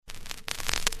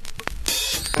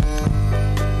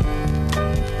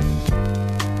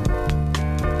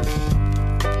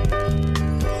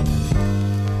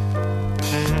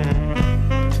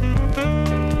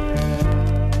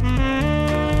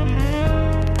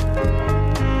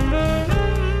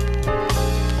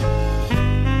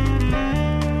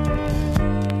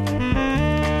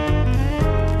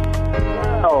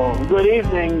good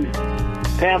evening,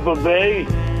 Tampa Bay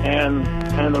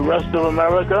and the rest of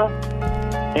America,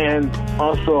 and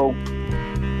also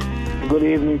good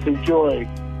evening to Joy,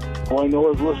 who I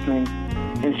know is listening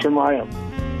in Shemayim.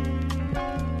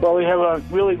 Well, we have a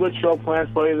really good show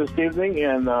planned for you this evening,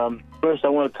 and first I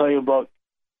want to tell you about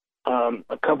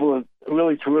a couple of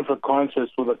really terrific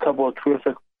concerts with a couple of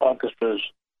terrific orchestras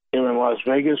here in Las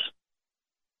Vegas.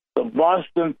 The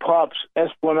Boston Pops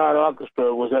Esplanade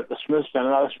Orchestra was at the Smith Center.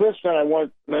 Now, the Smith Center, I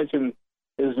want to mention,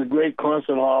 is a great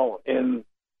concert hall in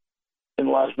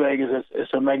Las Vegas.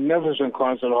 It's a magnificent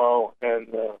concert hall, and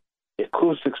the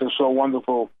acoustics are so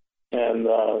wonderful, and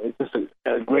it's just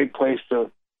a great place to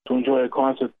enjoy a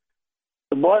concert.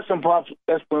 The Boston Pops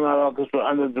Esplanade Orchestra,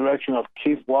 under the direction of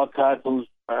Keith Walcott, who's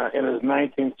in his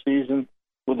 19th season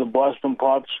with the Boston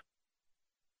Pops,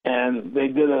 and they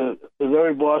did the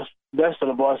very best of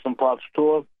the Boston Pops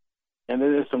tour, and they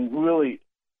did some really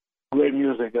great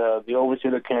music. The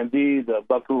Overture to Candide, the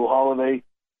Buckaroo Holiday,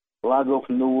 Lago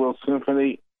from New World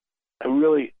Symphony.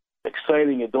 Really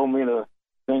exciting. You don't mean to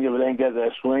think of it, ain't got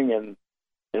that swing,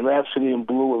 and Rhapsody in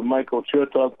Blue with Michael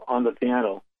Chertok on the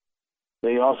piano.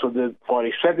 They also did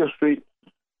 42nd Street,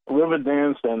 River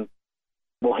Dance, and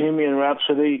Bohemian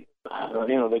Rhapsody,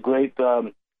 the great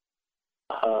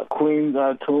Queen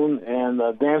tune,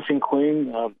 and Dancing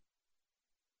Queen.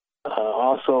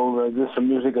 Also did some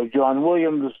music of John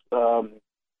Williams,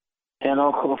 and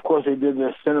of course they did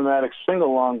the cinematic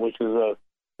sing-along, which is a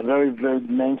very big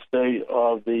mainstay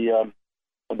of the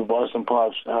Boston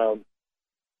Pops.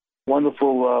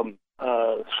 Wonderful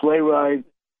sleigh ride,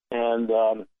 and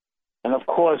of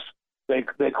course they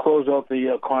close out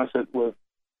the concert with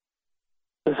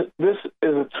this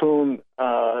is a tune.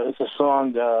 It's a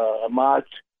song, a march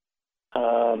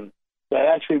that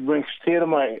actually brings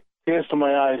tears to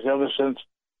my eyes ever since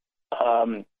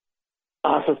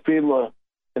Arthur Fiedler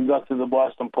conducted the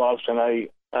Boston Pops, and I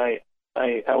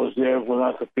was there when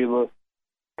Arthur Fiedler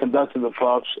conducted the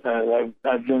Pops, and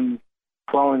I've been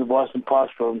following the Boston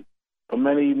Pops for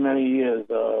many years,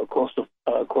 close to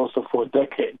 4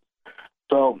 decades.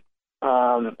 So,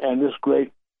 and this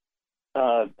great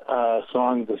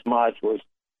song, this march, was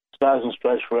Stars and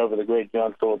Stripes Forever, the great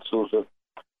John Philip Sousa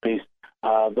piece.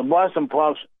 The Boston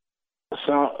Pops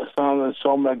sounded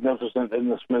so magnificent in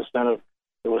the Smith Center.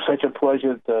 It was such a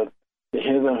pleasure to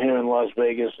hear them here in Las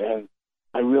Vegas, and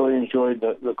I really enjoyed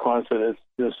the concert. It's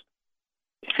just,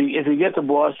 if you get to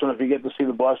Boston, if you get to see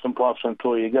the Boston Pops on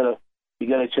tour, you gotta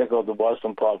check out the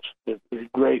Boston Pops. It's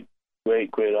great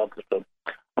orchestra.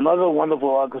 Another wonderful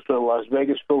orchestra, Las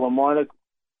Vegas Philharmonic,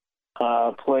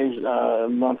 plays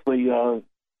monthly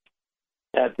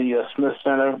at the Smith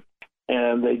Center,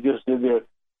 and they just did their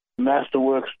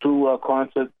Masterworks 2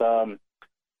 concert under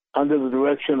the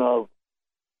direction of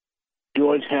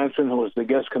George Hansen, who was the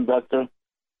guest conductor.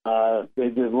 They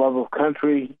did Love of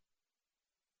Country,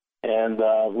 and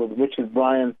with Richard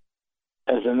Bryan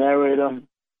as a narrator,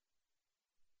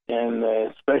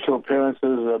 and special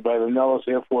appearances by the Nellis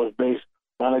Air Force Base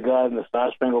Honor Guard and the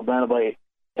Star Spangled Banner by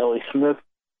Ellie Smith.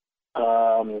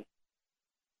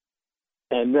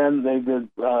 And then they did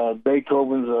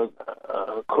Beethoven's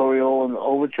Coriolan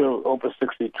Overture, Opus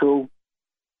 62,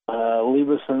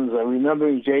 Lieberson's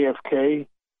Remembering JFK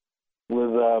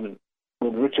with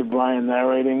Richard Bryan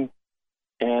narrating,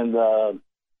 and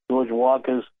George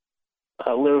Walker's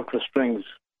Lyric for Strings.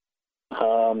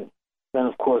 Then,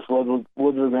 of course, Ludwig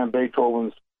van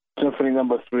Beethoven's Symphony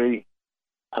No. 3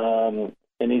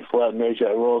 in E-flat major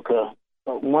Eroica.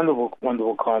 A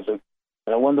wonderful concert.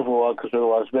 And a wonderful orchestra, the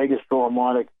Las Vegas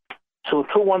Philharmonic. So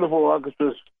 2 wonderful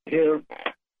orchestras here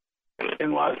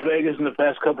in Las Vegas in the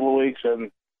past couple of weeks,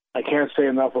 and I can't say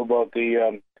enough about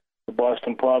the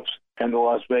Boston Pops and the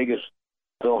Las Vegas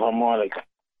Philharmonic.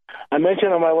 I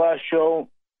mentioned on my last show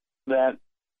that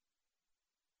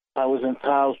I was in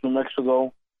Taos, New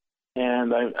Mexico,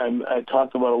 and I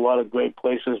talked about a lot of great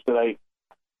places that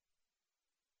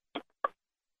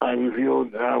I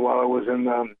reviewed while I was in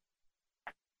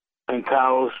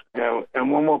Taos.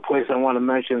 And one more place I want to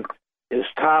mention is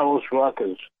Taos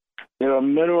Rockers. They're a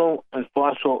mineral and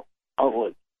fossil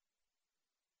outlet.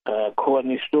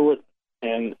 Courtney Stewart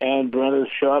and Ann Brenner's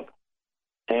shop,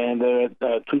 and they're at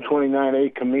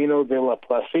 229A Camino de la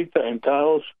Placita in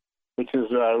Taos, which is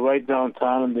right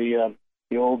downtown in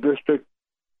the old district.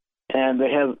 And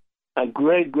they have a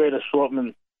great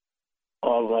assortment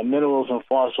of minerals and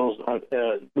fossils.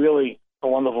 Really a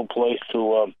wonderful place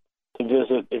to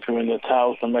visit if you're in the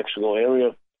Taos, New Mexico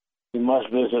area. You must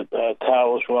visit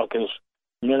Taos Rockers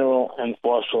Mineral and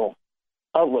Fossil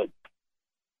Outlet.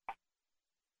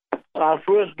 Our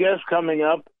first guest coming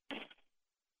up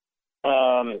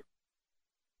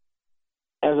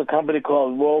has a company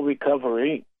called Roll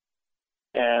Recovery,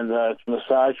 and it's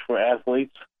massage for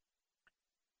athletes.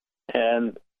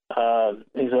 And I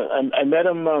met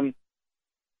him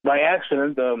by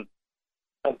accident a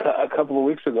couple of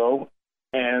weeks ago,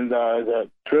 and he's a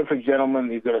terrific gentleman.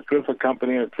 He's got a terrific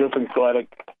company and a terrific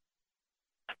product.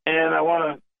 And I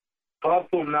want to talk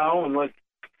to him now and let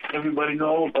everybody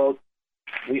know about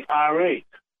the R8.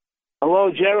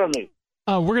 Hello, Jeremy.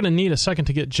 We're going to need a second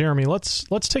to get Jeremy. Let's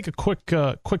take a quick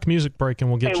music break, and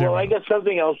we'll get Jeremy. Well, I got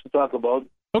something else to talk about.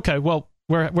 Okay, well,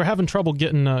 we're having trouble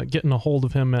getting a hold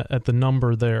of him at the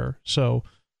number there, so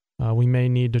we may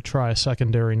need to try a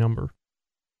secondary number.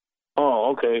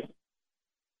 Oh, okay.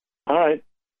 All right.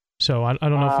 So I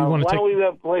don't know if you want to take. Why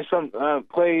don't we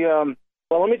play?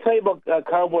 Well, let me tell you about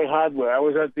Cowboy Hardware. I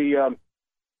was at the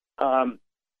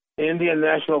Indian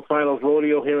National Finals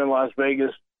Rodeo here in Las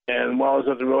Vegas, and while I was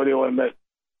at the rodeo, I met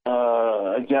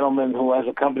a gentleman who has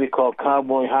a company called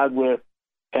Cowboy Hardware,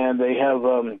 and they have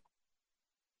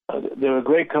they're a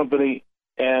great company,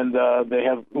 and they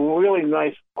have really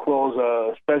nice clothes,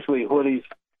 especially hoodies,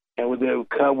 and with their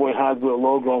Cowboy Hardware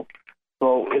logo.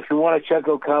 So if you want to check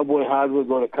out Cowboy Hardware,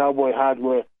 go to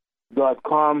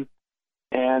cowboyhardware.com.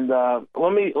 And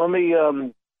let me play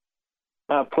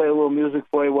a little music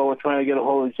for you while we're trying to get a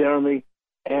hold of Jeremy.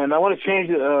 And I want to change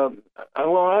it. No, I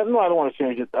don't want to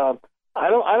change it. I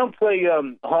don't play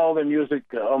holiday music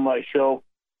on my show.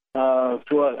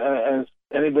 Throughout, as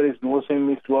anybody's been listening to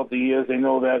me throughout the years, they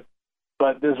know that.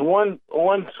 But there's one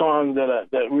song that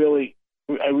I really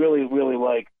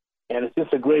like, and it's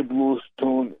just a great blues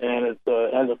tune, and it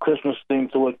has a Christmas theme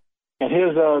to it. And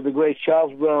here's the great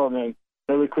Charles Brown and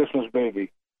Merry Christmas,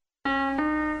 Baby.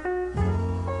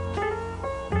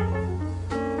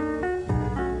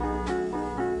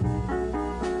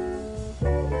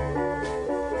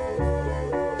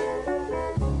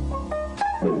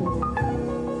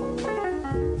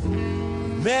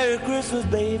 Merry Christmas,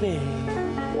 baby.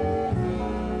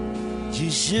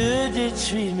 You sure did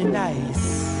treat me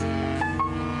nice.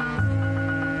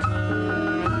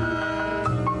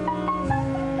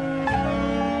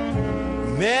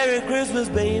 Merry Christmas,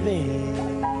 baby.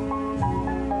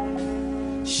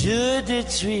 Sure did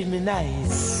treat me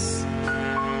nice.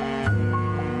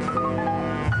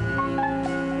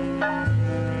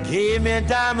 Gave me a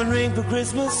diamond ring for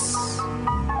Christmas.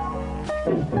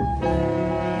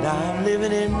 Now I'm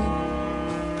living in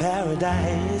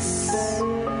paradise.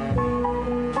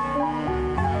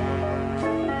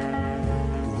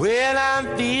 Well,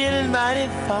 I'm feeling mighty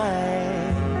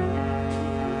fine.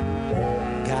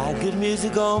 Got good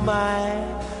music on my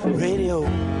radio.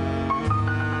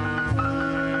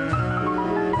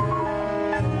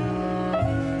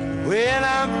 Well,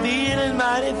 I'm feeling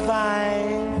mighty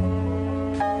fine.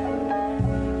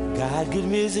 Got good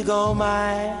music on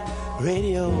my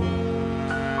radio.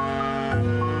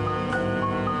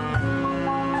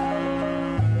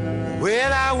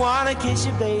 Well, I wanna kiss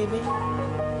you, baby,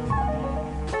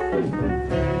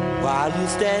 while you're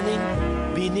standing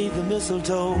beneath the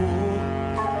mistletoe.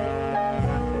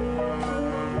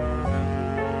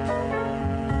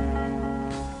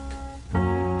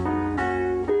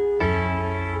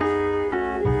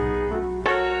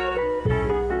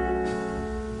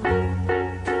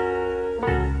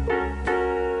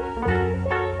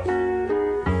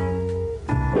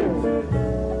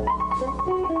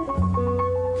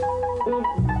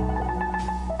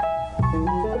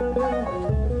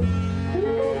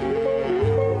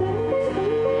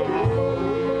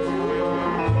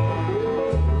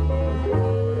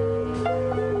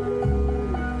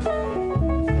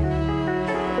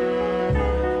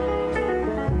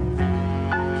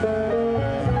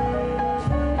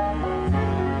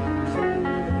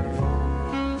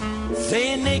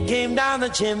 Saint Nick came down the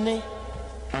chimney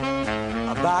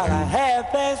about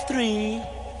 3:30.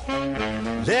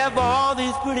 Left all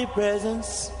these pretty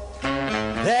presents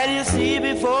that you see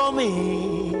before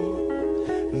me.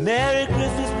 Merry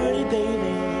Christmas, pretty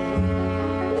baby.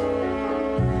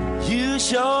 You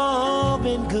sure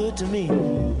been good to me.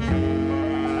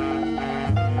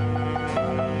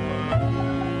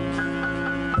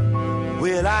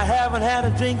 Well, I haven't had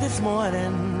a drink this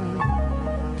morning,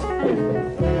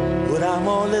 but I'm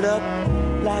all lit up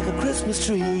like a Christmas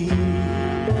tree.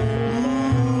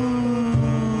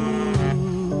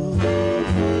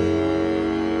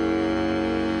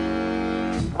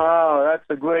 Oh, that's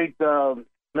a great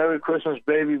 "Merry Christmas,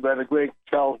 Baby" by the great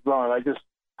Charles Brown. I just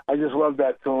love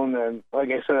that tune, and like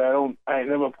I said, I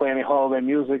never play any holiday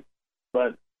music,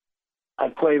 but I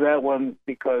play that one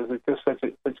because it's just such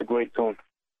a great tune.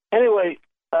 Anyway,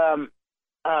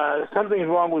 something's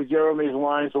wrong with Jeremy's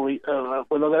line, so we're not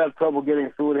going to have trouble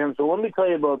getting through to him. So let me tell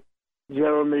you about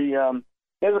Jeremy.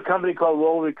 He has a company called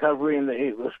Roll Recovery, and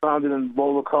it was founded in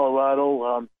Boulder,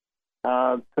 Colorado,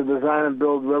 to design and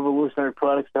build revolutionary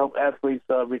products to help athletes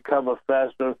recover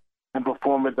faster and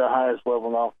perform at the highest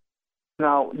level.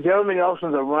 Now, Jeremy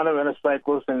Nelson's a runner and a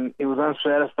cyclist, and he was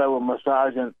unsatisfied with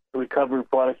massage and recovery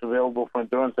products available for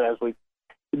endurance athletes.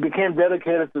 He became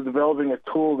dedicated to developing a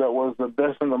tool that was the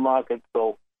best in the market.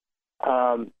 So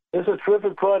it's a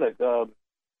terrific product.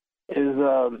 His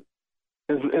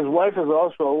wife is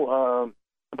also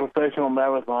a professional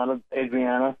marathoner,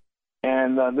 Adriana,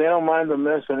 and they don't mind the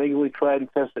mess and eagerly tried and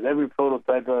tested every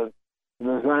prototype. The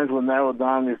designs were narrowed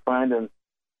down, refined,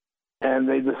 and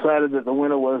they decided that the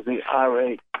winner was the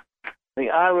R8. The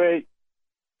R8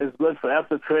 is good for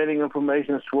after training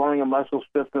inflammation, swelling, and muscle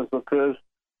stiffness occurs,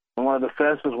 and one of the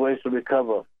fastest ways to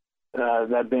recover,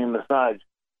 that being massage.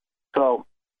 So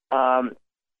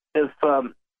if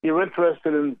you're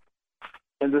interested in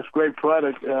this great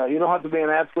product, you don't have to be an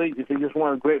athlete. If you just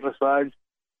want a great massage,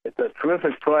 it's a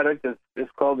terrific product.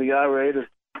 It's called the R8.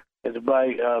 It's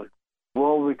by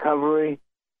Roll Recovery,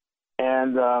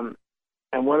 and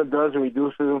what it does, it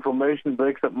reduces inflammation,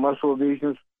 breaks up muscle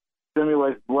adhesions,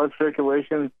 stimulates blood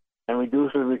circulation, and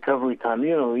reduces recovery time.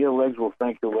 Your legs will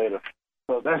thank you later.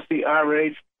 So that's the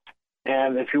R8.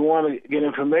 And if you want to get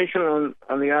information on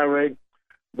the R8,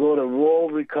 go to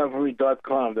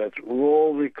rollrecovery.com. That's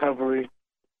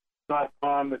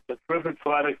rollrecovery.com. It's a terrific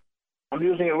product. I'm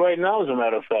using it right now, as a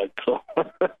matter of fact, so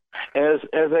as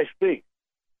I speak.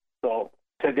 So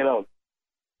check it out.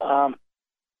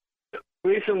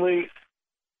 Recently,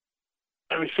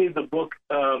 I received a book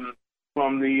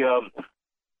from the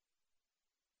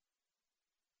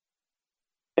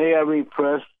ARE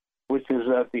Press, which is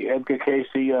at the Edgar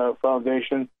Casey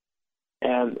Foundation.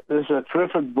 And this is a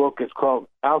terrific book. It's called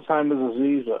Alzheimer's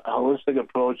Disease, A Holistic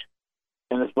Approach.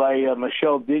 And it's by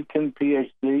Michelle Deatkin,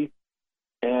 Ph.D.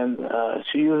 And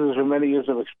she uses her many years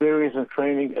of experience and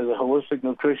training as a holistic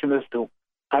nutritionist to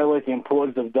highlight the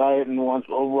importance of diet and one's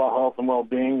overall health and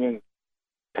well-being.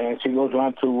 And she goes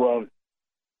on to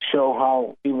show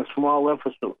how even small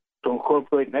efforts to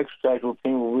incorporate an exercise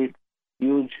routine will reap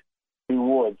huge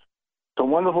rewards. It's a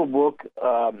wonderful book.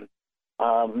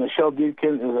 Michelle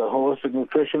Deatkin is a holistic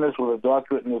nutritionist with a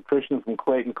doctorate in nutrition from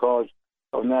Clayton College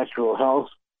of Natural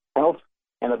Health,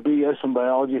 and a B.S. in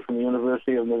biology from the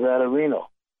University of Nevada, Reno.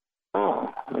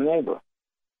 Oh, a neighbor.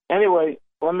 Anyway,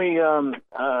 let me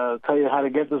tell you how to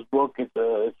get this book. It's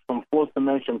from Fourth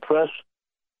Dimension Press,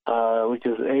 which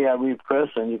is ARE Press,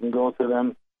 and you can go to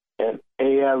them at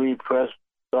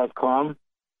arepress.com,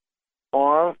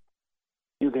 or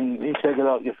you can check it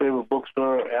out at your favorite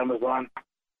bookstore, Amazon.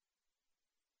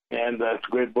 And it's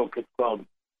a great book. It's called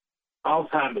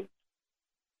Alzheimer's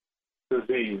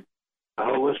Disease, A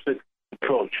Holistic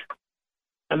Approach.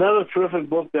 Another terrific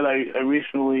book that I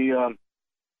recently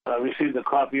received a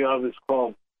copy of is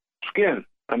called Skin,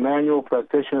 a Manual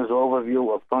Practitioner's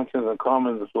Overview of Functions and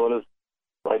Common Disorders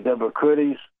by Deborah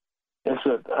Curtis. It's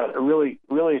a really,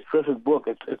 really terrific book.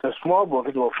 It's a small book.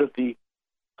 It's about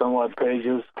 50-some-odd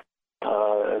pages.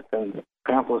 It's in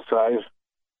pamphlet size.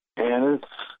 And it's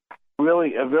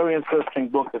really a very interesting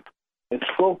book. It's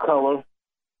full color,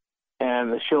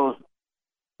 and it shows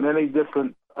many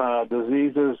different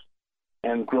diseases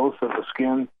and growths of the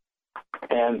skin.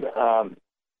 And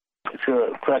if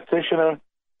you're a practitioner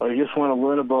or you just want to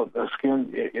learn about the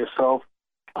skin yourself,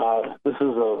 this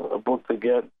is a book to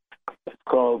get. It's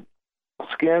called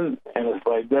Skin, and it's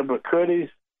by Deborah Curtis.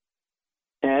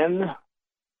 And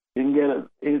you can get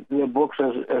the books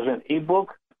as an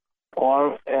ebook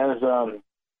or as a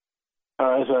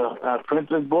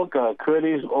printed book,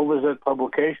 Curtis Overzet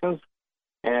Publications.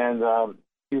 And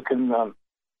you can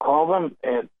call them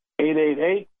at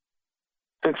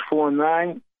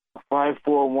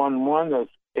 888-649-5411. That's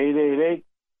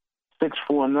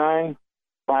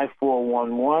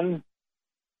 888-649-5411.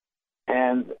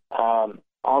 And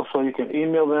also you can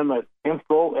email them at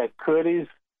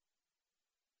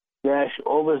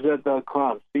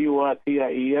info@curtis-overzet.com,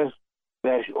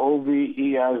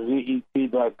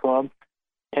 CURTIES-OVERZET.com.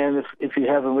 And if you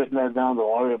haven't written that down, don't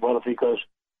worry about it, because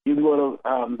you can go to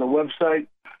the website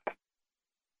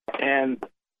and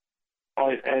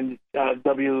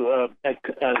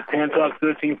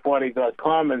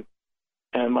tantalk1340.com,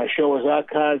 and my show is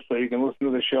archived, so you can listen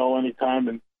to the show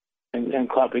anytime and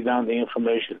copy down the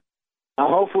information. Now,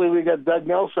 hopefully we got Doug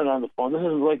Nelson on the phone. This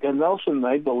is like a Nelson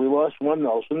night, but we lost one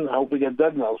Nelson. I hope we get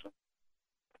Doug Nelson.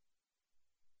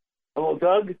 Hello,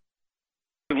 Doug?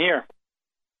 I'm here.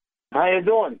 How you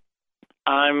doing?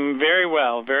 I'm very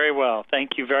well, very well.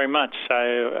 Thank you very much.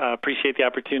 I appreciate the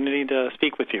opportunity to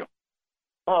speak with you.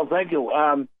 Oh, thank you.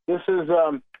 This is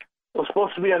was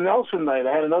supposed to be a Nelson night.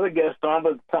 I had another guest on,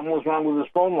 but something was wrong with his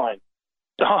phone line.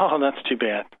 Oh, that's too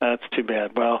bad. That's too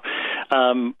bad. Well,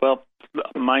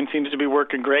 mine seems to be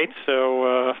working great,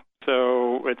 so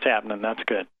it's happening. That's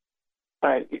good. All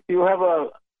right. You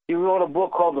wrote a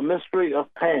book called The Mystery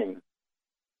of Pain.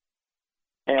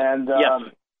 And yes.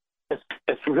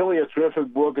 It's really a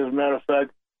terrific book, as a matter of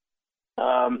fact.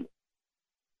 I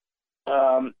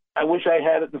wish I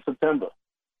had it in September.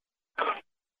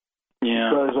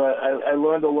 Yeah. Because I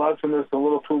learned a lot from this a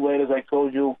little too late, as I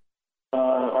told you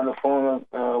on the phone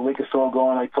a week or so ago,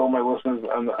 and I told my listeners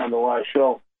on the live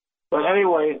show. But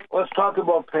anyway, let's talk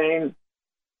about pain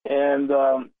and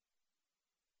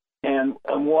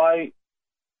why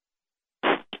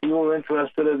you were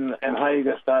interested in and how you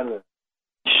got started.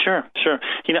 Sure.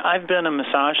 I've been a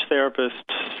massage therapist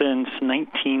since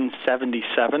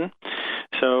 1977,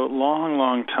 so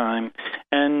long time.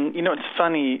 And, it's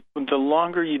funny, the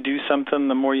longer you do something,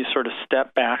 the more you sort of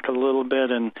step back a little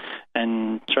bit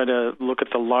and try to look at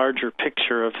the larger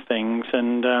picture of things.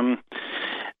 And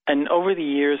over the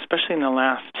years, especially in the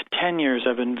last 10 years,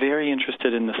 I've been very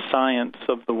interested in the science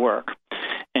of the work.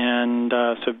 And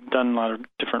so I've done a lot of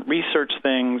different research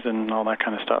things and all that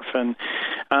kind of stuff. And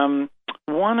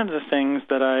one of the things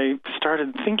that I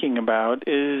started thinking about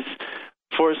is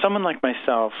for someone like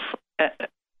myself,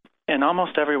 and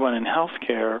almost everyone in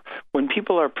healthcare, when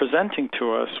people are presenting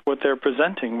to us, what they're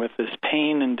presenting with is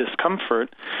pain and discomfort.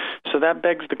 So that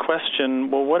begs the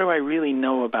question, well, what do I really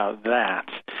know about that?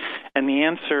 And the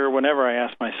answer, whenever I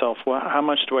ask myself, well, how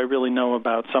much do I really know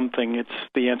about something,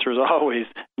 the answer is always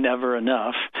never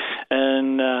enough.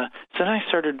 And so then I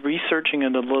started researching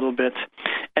it a little bit,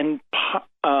 and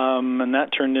that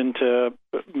turned into,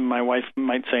 my wife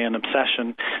might say, an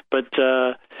obsession. But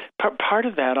part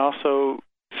of that also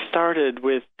started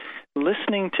with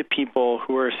listening to people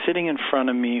who are sitting in front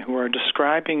of me who are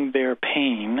describing their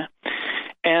pain,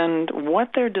 and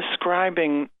what they're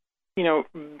describing,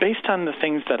 based on the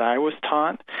things that I was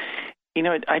taught,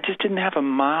 I just didn't have a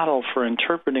model for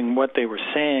interpreting what they were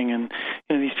saying. And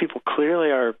these people clearly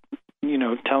are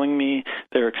telling me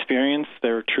their experience,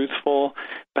 they're truthful,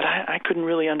 but I couldn't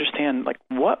really understand,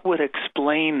 what would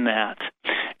explain that.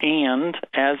 And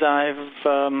as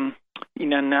I've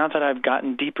now that I've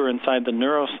gotten deeper inside the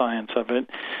neuroscience of it,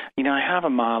 I have a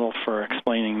model for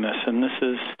explaining this, and this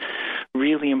is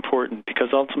really important because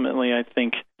ultimately I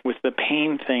think with the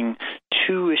pain thing,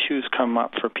 two issues come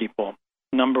up for people.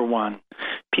 Number one,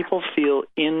 people feel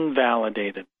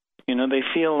invalidated. They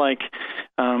feel like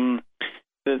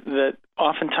that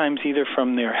oftentimes either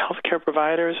from their healthcare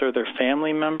providers or their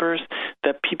family members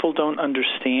that people don't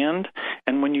understand.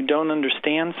 And when you don't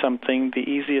understand something, the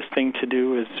easiest thing to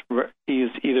do is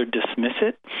either dismiss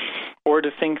it or to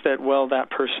think that, well,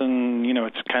 that person,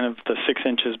 it's kind of the 6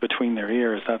 inches between their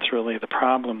ears. That's really the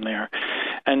problem there.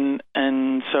 And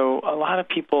so a lot of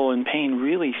people in pain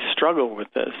really struggle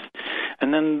with this.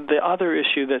 And then the other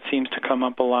issue that seems to come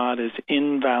up a lot is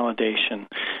invalidation.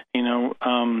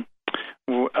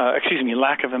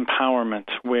 Lack of empowerment,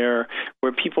 where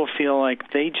people feel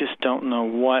like they just don't know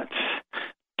what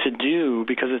to do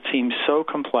because it seems so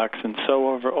complex and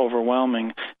so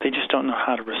overwhelming. They just don't know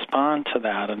how to respond to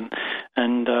that,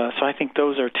 and so I think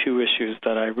those are two issues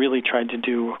that I really tried to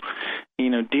deal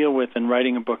with in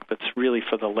writing a book that's really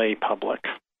for the lay public.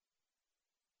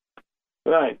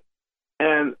 Right,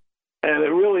 and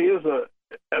it really is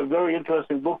a very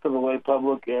interesting book for the lay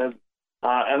public and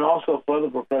also for the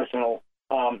professional.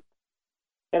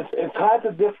 It's hard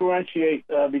to differentiate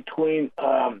between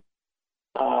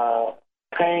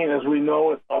pain as we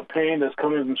know it, or pain that's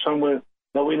coming from somewhere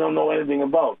that we don't know anything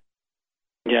about.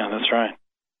 Yeah, that's right.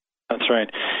 That's right.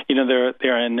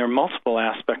 There are multiple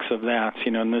aspects of that.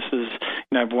 And this is,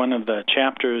 one of the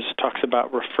chapters talks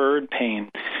about referred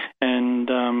pain, and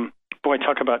boy,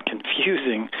 talk about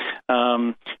confusing,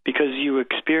 because you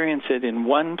experience it in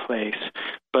one place,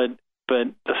 but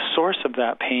the source of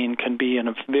that pain can be in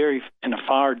a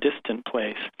far distant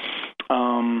place.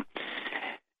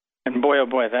 And boy, oh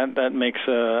boy, that makes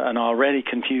an already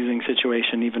confusing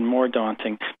situation even more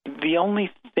daunting. The only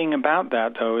thing about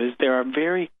that, though, is there are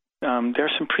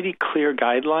some pretty clear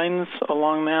guidelines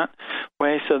along that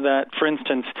way. So that, for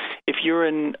instance, if you're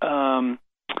in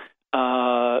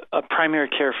a primary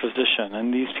care physician,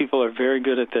 and these people are very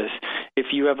good at this,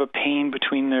 if you have a pain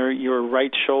between your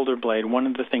right shoulder blade, one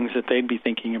of the things that they'd be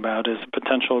thinking about is a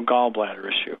potential gallbladder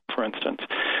issue, for instance.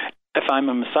 If I'm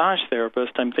a massage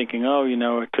therapist, I'm thinking,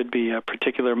 it could be a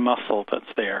particular muscle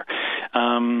that's there.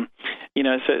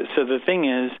 so the thing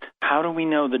is, how do we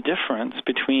know the difference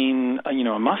between,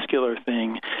 a muscular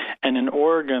thing and an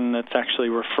organ that's actually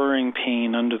referring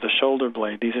pain under the shoulder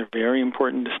blade? These are very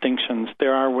important distinctions.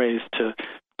 There are ways to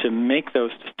make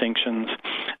those distinctions,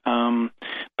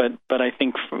 but I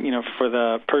think for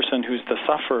the person who's the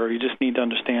sufferer, you just need to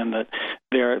understand that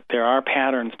there are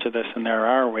patterns to this, and there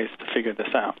are ways to figure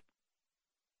this out.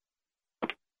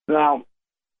 Now,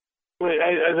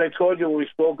 as I told you when we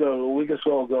spoke a week or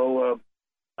so ago,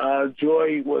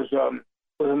 Joy was a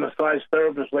massage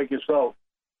therapist like yourself,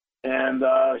 and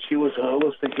she was a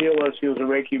holistic healer. She was a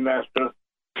Reiki master,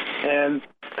 and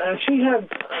she had,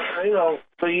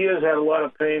 for years had a lot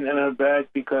of pain in her back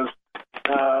because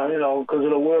of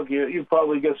the work. You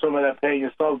probably get some of that pain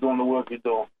yourself doing the work you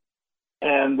do,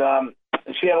 and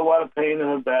she had a lot of pain in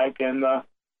her back, and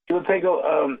she would take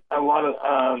a lot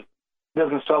of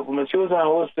different supplements. She was a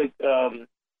holistic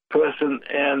person,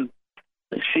 and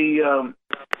she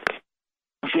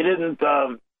didn't.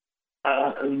 The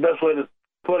best way to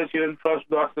put it, she didn't trust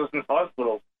doctors and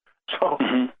hospitals. So,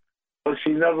 but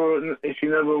she never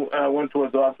went to a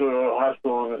doctor or a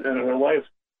hospital in her life.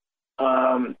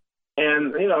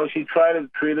 And she tried to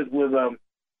treat it with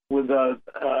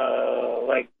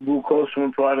like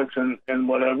glucosamine products and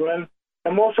whatever,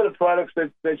 and most of the products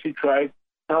that she tried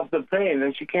helped the pain.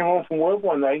 And she came home from work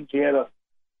one night. She had a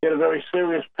very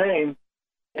serious pain,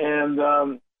 and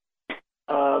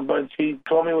but she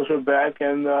told me it was her back,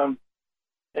 and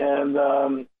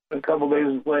a couple of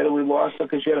days later we lost her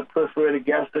because she had a perforated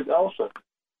gastric ulcer.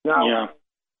 Now,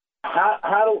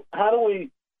 how do we?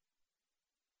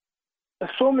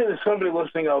 Assuming there's somebody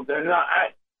listening out there. Now,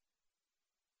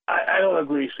 I don't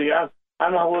agree. See,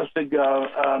 I'm a holistic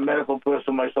medical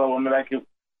person myself. I'm an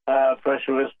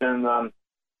acupressurist, and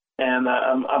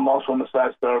I'm also a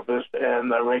massage therapist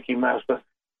and a Reiki master.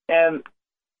 And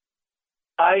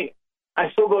I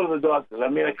still go to the doctors. I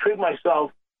mean, I treat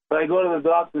myself, but I go to the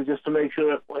doctors just to make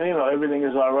sure everything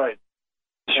is all right.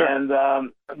 Sure. And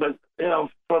but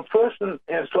for a person,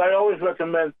 and so I always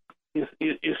recommend you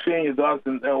seeing your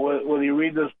doctor. Whether you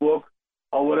read this book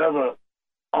or whatever,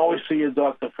 always see your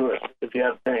doctor first if you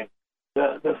have pain.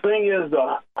 The thing is,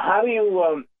 though, how do you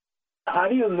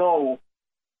know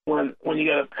when you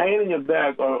get a pain in your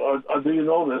back, or do you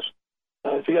know this?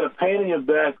 If you get a pain in your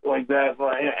back like that,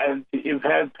 and you've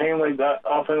had pain like that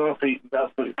off and on for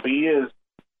years,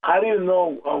 how do you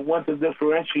know when to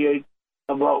differentiate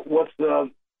about what's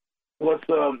really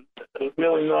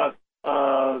not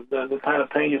the kind of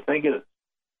pain you think it is?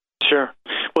 Sure.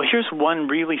 Well, here's one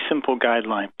really simple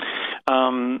guideline.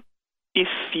 If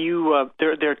you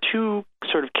there are two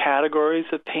sort of categories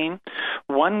of pain.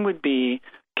 One would be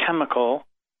chemical,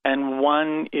 and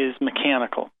one is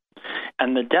mechanical.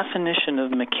 And the definition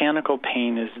of mechanical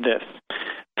pain is this: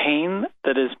 pain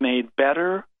that is made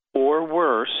better or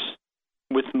worse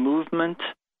with movement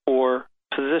or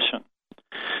position.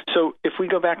 So if we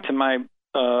go back to my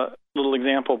little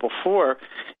example before,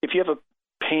 if you have a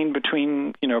pain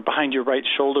behind your right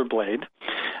shoulder blade,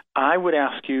 I would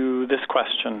ask you this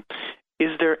question: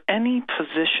 is there any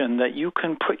position that you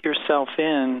can put yourself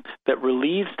in that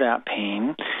relieves that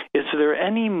pain? Is there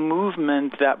any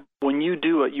movement that when you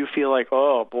do it, you feel like,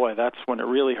 oh boy, that's when it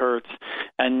really hurts?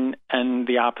 And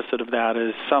the opposite of that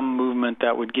is some movement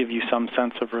that would give you some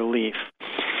sense of relief.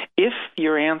 If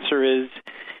your answer is,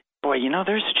 boy,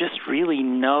 there's just really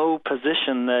no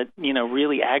position that,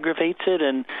 really aggravates it,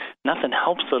 and nothing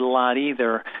helps it a lot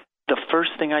either, the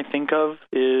first thing I think of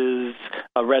is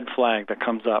a red flag that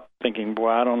comes up, thinking, boy,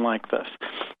 I don't like this.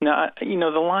 Now,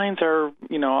 the lines are,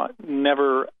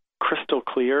 never crystal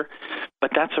clear,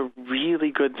 but that's a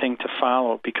really good thing to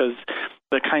follow, because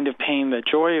the kind of pain that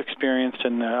Joy experienced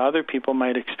and that other people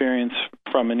might experience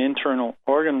from an internal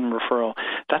organ referral,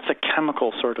 that's a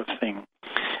chemical sort of thing.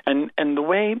 And the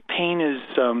way pain is,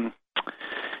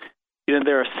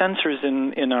 there are sensors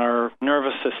in our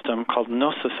nervous system called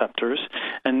nociceptors,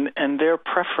 and they're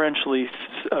preferentially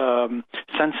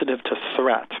sensitive to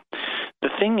threat. The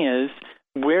thing is,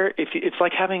 it's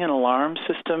like having an alarm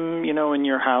system, in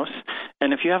your house,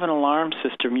 and if you have an alarm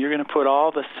system, you're going to put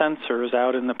all the sensors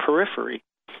out in the periphery.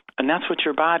 And that's what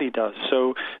your body does.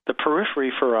 So the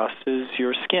periphery for us is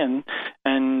your skin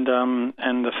and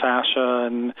the fascia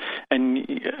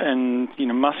and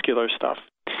muscular stuff.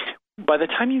 By the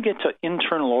time you get to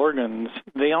internal organs,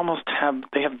 they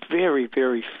have very,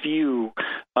 very few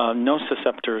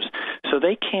nociceptors, so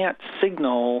they can't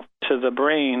signal to the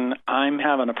brain, I'm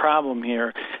having a problem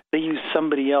here. They use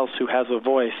somebody else who has a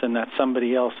voice, and that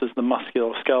somebody else is the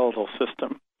musculoskeletal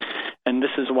system. And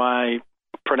this is why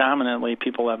predominantly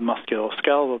people have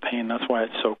musculoskeletal pain. That's why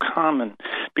it's so common,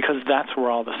 because that's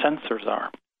where all the sensors are.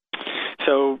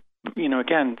 So,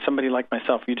 again, somebody like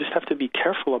myself, you just have to be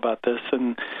careful about this.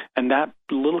 And that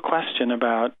little question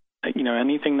about,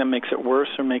 anything that makes it worse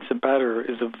or makes it better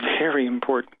is a very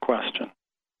important question.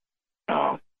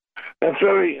 Oh, that's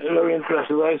very, very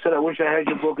interesting. Like I said, I wish I had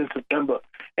your book in September.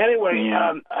 Anyway,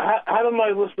 Yeah. How do my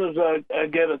listeners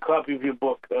get a copy of your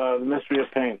book, The Mystery of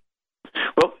Pain?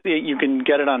 Well, you can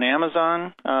get it on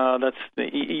Amazon. That's the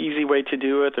easy way to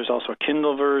do it. There's also a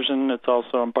Kindle version. It's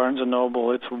also on Barnes &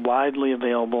 Noble. It's widely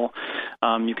available.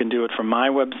 You can do it from my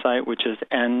website, which is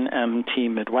NMT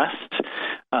Midwest.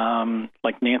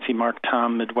 Like Nancy Mark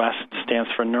Tom Midwest stands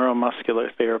for Neuromuscular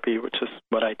Therapy, which is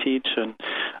what I teach. And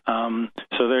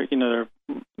so there are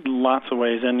lots of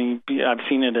ways. I've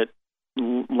seen it at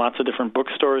lots of different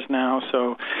bookstores now,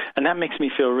 and that makes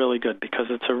me feel really good, because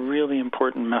it's a really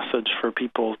important message for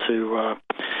people to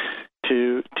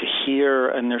hear.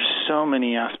 And there's so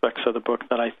many aspects of the book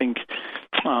that I think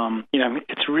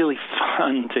it's really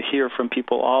fun to hear from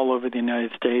people all over the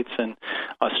United States and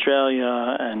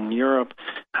Australia and Europe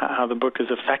how the book is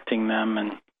affecting them.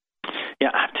 And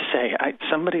yeah, I have to say,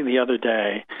 somebody the other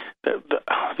day, this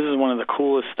is one of the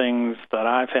coolest things that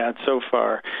I've had so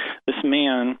far. This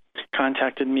man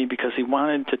contacted me because he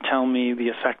wanted to tell me the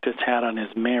effect it's had on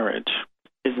his marriage.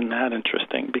 Isn't that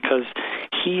interesting? Because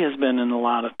he has been in a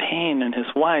lot of pain, and his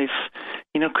wife,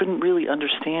 couldn't really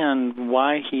understand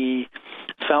why he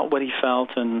felt what he felt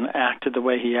and acted the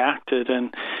way he acted.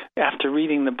 And after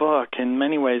reading the book, in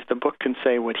many ways, the book can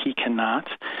say what he cannot.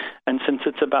 And since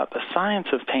it's about the science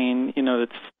of pain,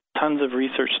 it's tons of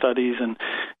research studies, and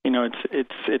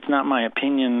it's not my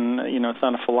opinion. It's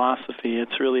not a philosophy.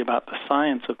 It's really about the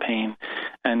science of pain,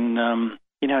 and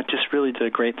it just really did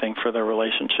a great thing for their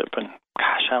relationship. And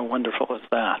gosh, how wonderful is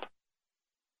that?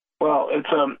 Well,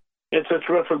 it's a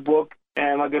terrific book,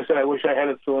 and like I said, I wish I had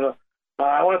it sooner.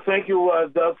 I want to thank you,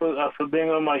 Doug, for being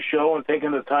on my show and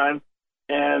taking the time.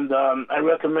 And I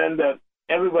recommend that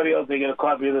everybody else get a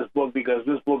copy of this book, because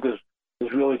this book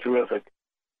is really terrific.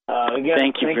 Again,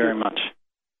 thank you very much.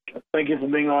 Thank you for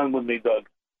being on with me, Doug.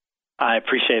 I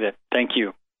appreciate it. Thank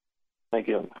you. Thank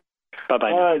you.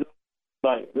 Bye-bye. All right.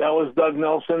 Bye. That was Doug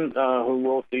Nelson, who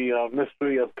wrote The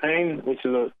Mystery of Pain, which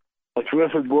is a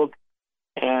terrific book.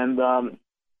 And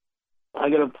I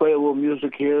got to play a little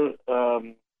music here.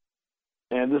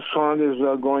 And this song is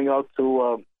going out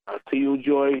to you,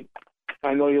 Joy.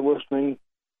 I know you're listening.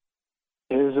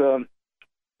 Is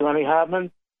Johnny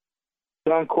Hartman,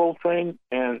 John Coltrane,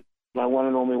 and My One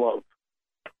and Only Love.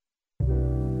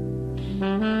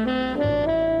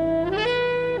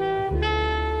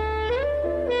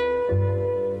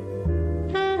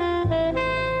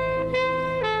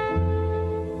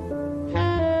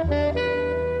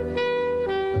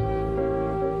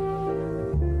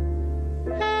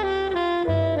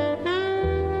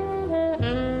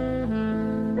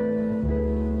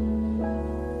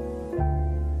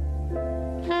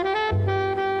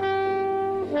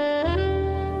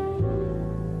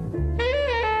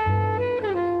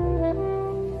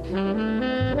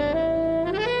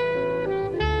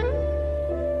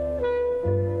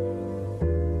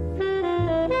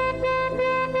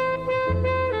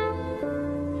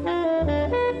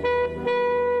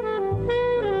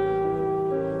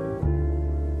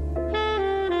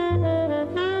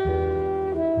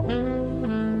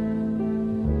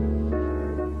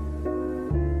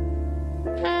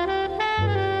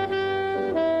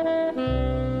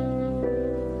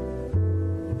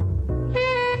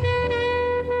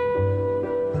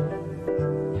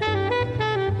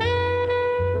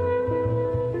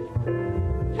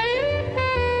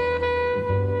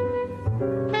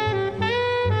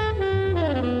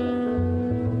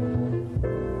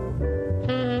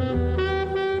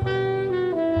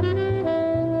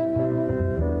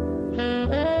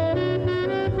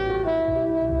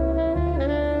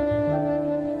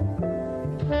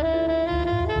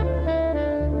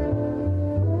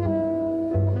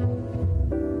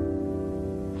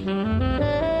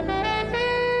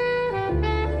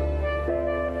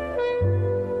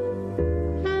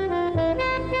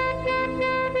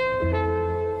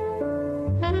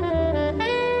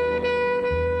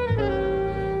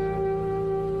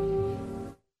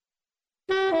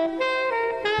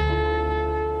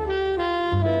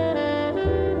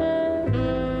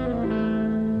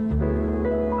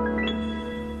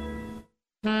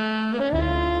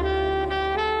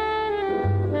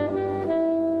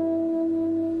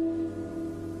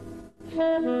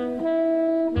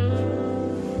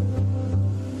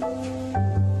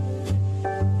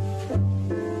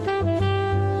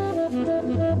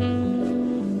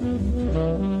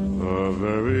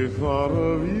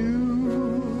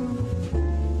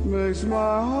 makes my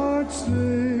heart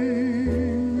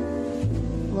sing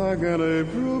like an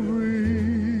April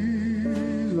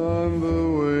breeze on the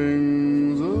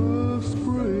wings of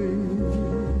spring,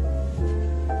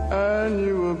 and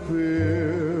you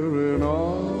appear in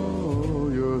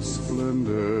all your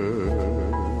splendor,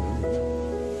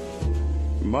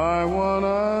 my one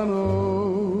and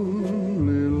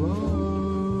only love.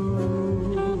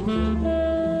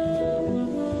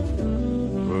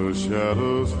 The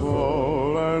shadows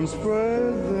fall and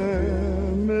spread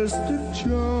their mystic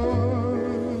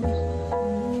charms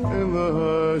in the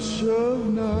hush of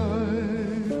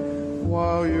night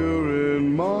while you're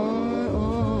in my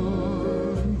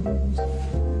arms.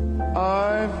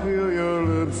 I feel your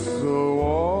lips so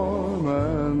warm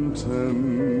and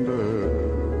tender,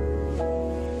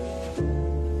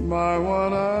 my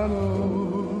one and only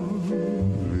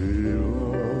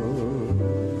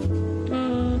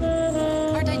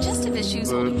love. Are digestive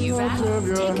issues holding you back? The touch of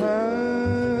your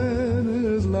hand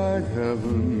is like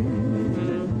heaven,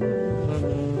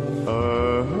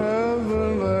 a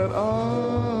heaven that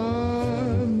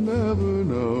I've never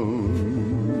known.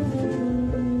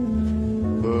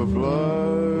 The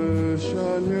blush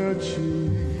on your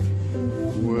cheek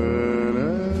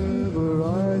whenever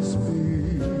I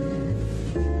speak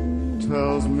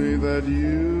tells me that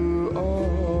you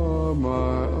are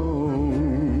my own.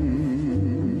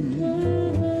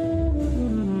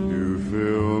 You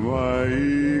fill my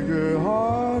eager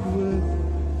heart with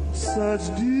such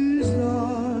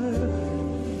desire.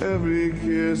 Every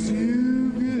kiss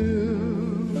you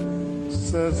give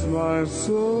sets my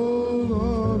soul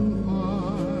on fire.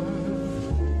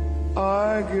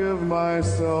 I give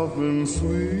myself in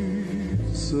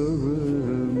sweet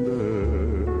surrender,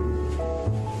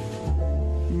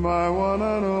 my one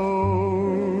and only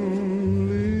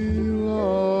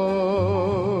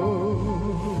love,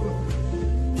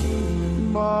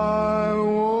 my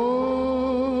one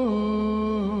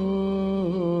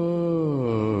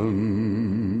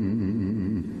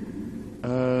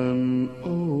and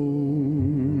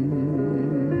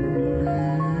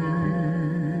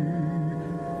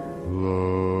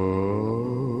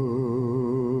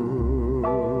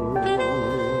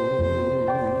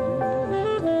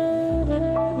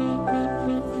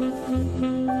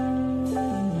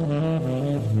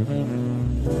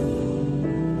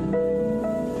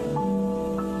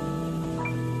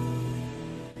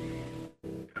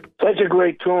Such a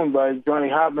great tune by Johnny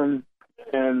Hartman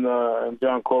and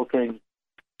John Coltrane.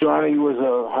 Hartman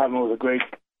was a great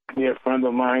dear friend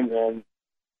of mine, and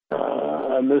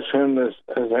I miss him as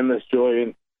I miss Joy.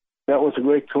 And that was a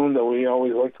great tune that we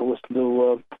always like to listen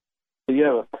to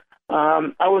together.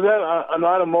 I was at an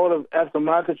automotive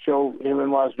aftermarket show here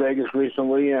in Las Vegas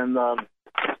recently, and I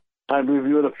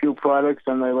reviewed a few products,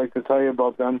 and I'd like to tell you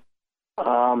about them.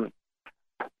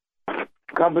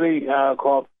 Company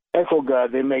called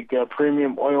EcoGuard. They make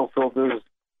premium oil filters.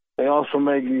 They also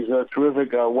make these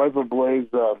terrific wiper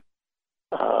blades. They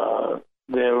have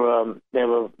the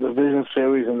Vision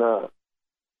series and the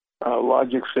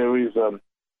Logic series. The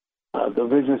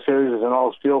Vision series is an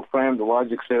all-steel frame. The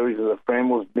Logic series is a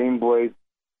frameless beam blade,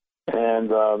 and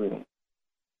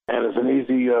it's an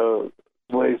easy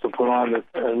blades to put on. It's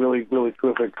a really, really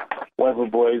terrific wiper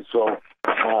blades. So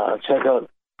check out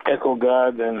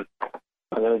EcoGuard, and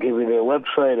I'm going to give you their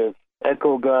website. It's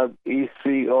EcoGuard,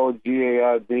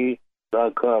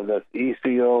 ECOGARD.com. That's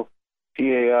ECOGARD.com.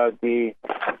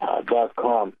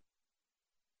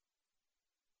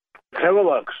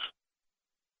 Terralux.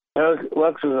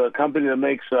 Terralux is a company that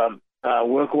makes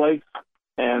work lights,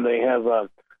 and they have a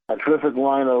terrific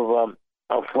line of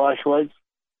flashlights.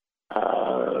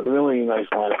 Really nice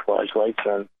line of flashlights,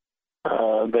 and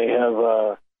they have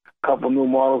a couple new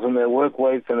models in their work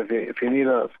lights. And if you need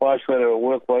a flashlight or a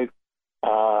work light,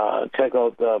 check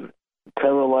out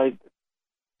Terralight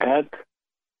at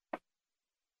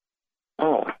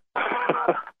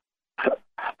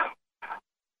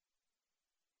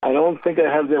I don't think I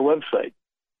have their website.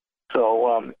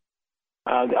 So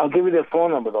I'll give you their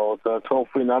phone number, though. It's a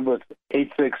toll-free number.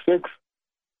 It's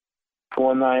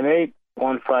 866-498-1564,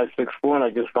 and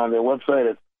I just found their website.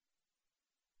 It's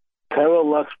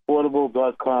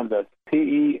TerraluxPortable.com. That's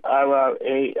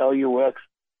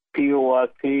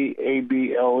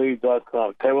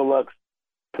TerraluxPortable.com.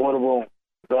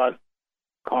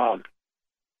 TerraluxPortable.com.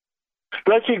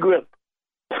 Stretchy Grip.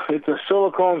 It's a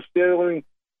silicone steering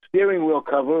wheel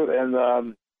cover,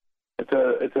 and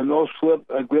it's a no-slip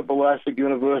grip elastic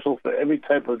universal for every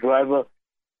type of driver,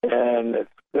 and it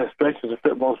stretches to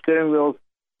fit most steering wheels,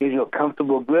 gives you a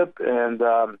comfortable grip, and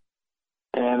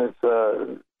it's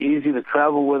easy to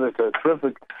travel with. It's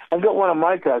terrific. I've got one of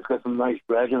my cars, got some nice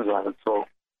dragons on it, so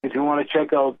If you want to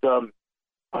check out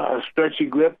Stretchy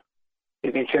Grip,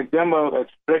 you can check them out at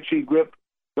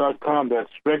stretchygrip.com. That's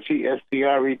Stretchy,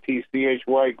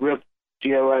 STRETCHY, Grip,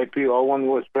 GRIP, all one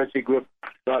word,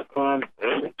 stretchygrip.com.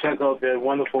 Check out their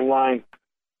wonderful line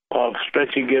of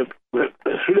Stretchy Grip,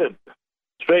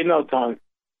 straighten out tongue.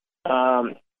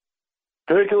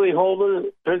 Hercules holder,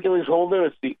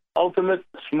 it's the ultimate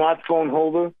smartphone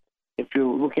holder. If you're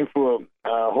looking for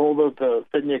a holder to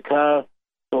fit in your car,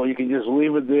 so you can just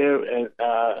leave it there and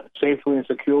safely and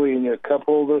securely in your cup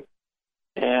holder,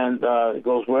 and it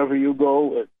goes wherever you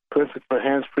go. It's perfect for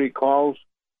hands-free calls,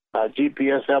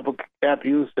 GPS app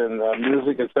use, and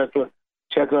music, etc.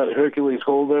 Check out Hercules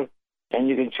Holder, and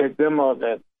you can check them out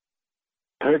at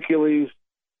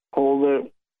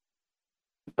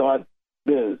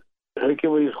HerculesHolder.biz.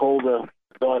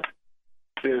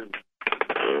 HerculesHolder.biz.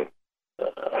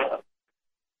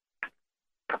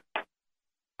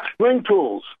 Spring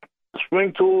Tools.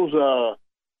 Spring Tools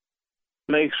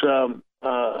makes a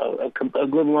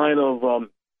good line of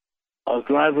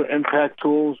driver impact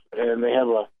tools, and they have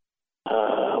a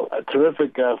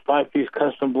terrific 5-piece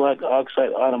custom black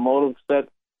oxide automotive set,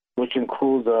 which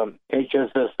includes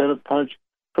HSS center punch,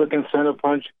 frickin' center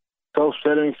punch,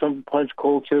 self-centering center punch,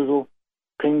 cold chisel,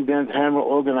 ping dent hammer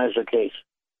organizer case.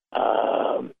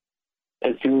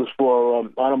 It's used for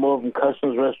automotive and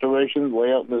customs restoration,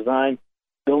 layout and design,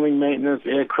 building maintenance,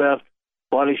 aircraft,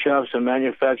 body shops, and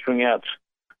manufacturing apps.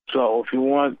 So if you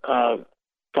want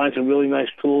find some really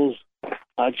nice tools,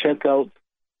 check out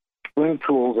Spring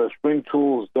Tools at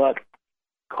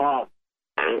springtools.com.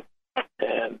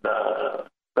 And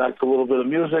back to a little bit of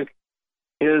music.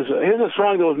 Here's a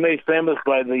song that was made famous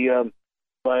by a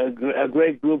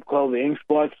great group called the Ink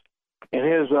Spots. And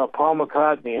here's Paul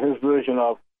McCartney and his version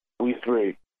of We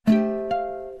Three.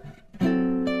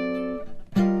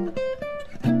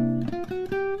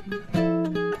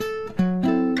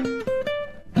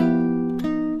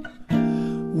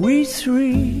 We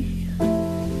three,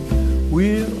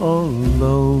 we're all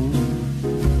alone,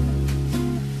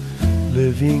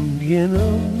 living in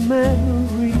a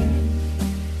memory.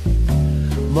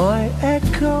 My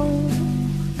echo,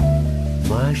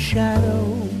 my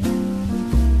shadow,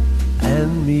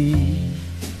 and me.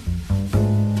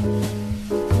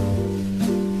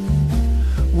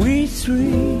 We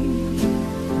three,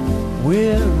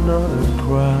 we're not a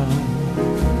crowd.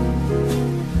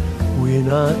 We're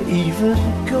not even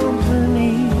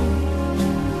company.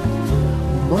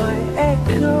 My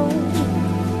echo,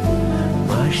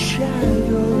 my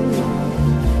shadow,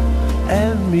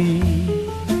 and me.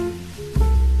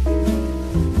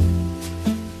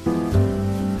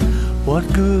 What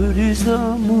good is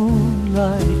the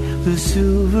moonlight, the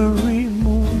silvery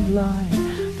moonlight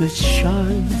that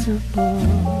shines above?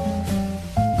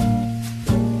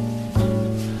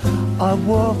 I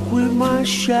walk with my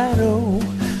shadow,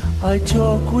 I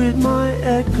talk with my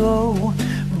echo,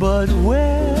 but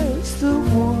where's the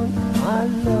one I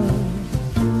love?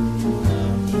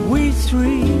 We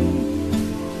three,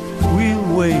 we'll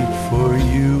wait for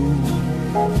you,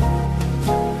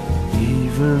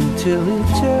 even till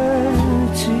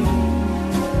eternity.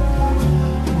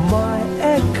 My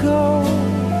echo,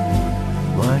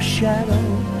 my shadow,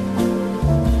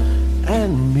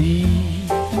 and me.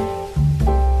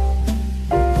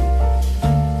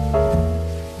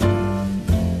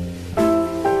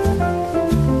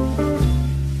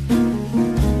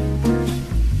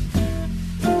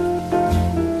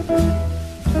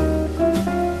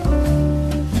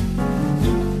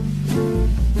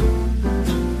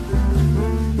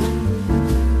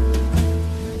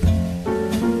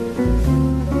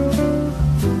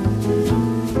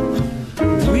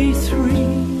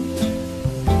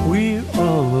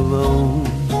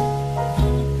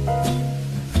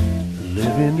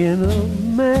 In a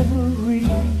memory,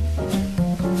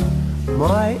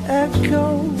 my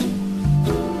echo,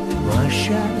 my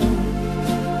shadow,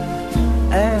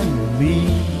 and me.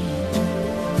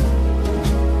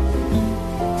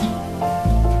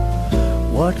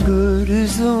 What good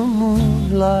is the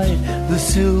moonlight, the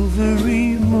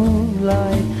silvery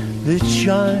moonlight that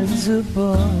shines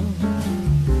above?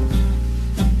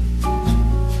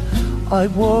 I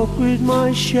walk with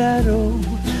my shadow,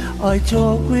 I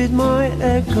talk with my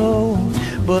echo,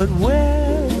 but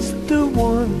where's the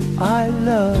one I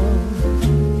love?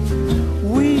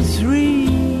 We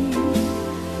three,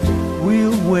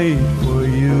 we'll wait for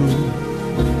you,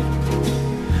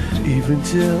 even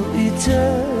till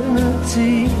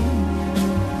eternity.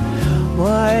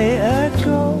 My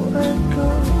echo,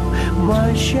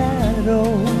 my shadow,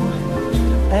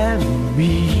 and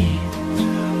me,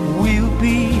 we'll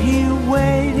be here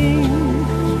waiting.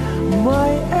 My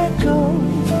echo,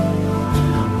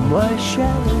 my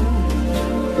shadow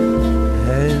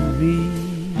and me.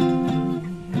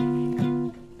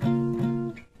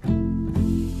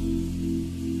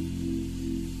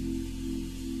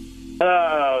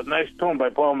 Nice tune by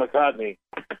Paul McCartney.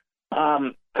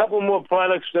 Couple more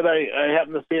products that I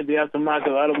happen to see at the Aftermarket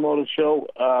Automotive Show.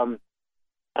 One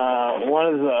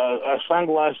is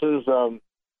sunglasses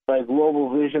by Global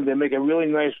Vision. They make a really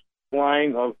nice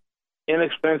line of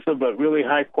inexpensive but really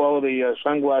high quality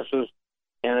sunglasses.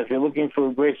 And if you're looking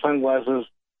for great sunglasses,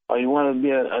 or you want to be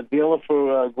a dealer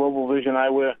for Global Vision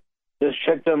Eyewear, just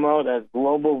check them out at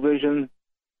globalvision.us.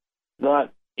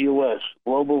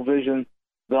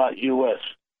 Globalvision.us.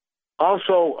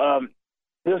 Also,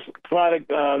 this product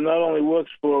not only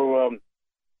works for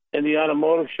in the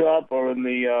automotive shop or in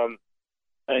your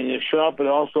shop, but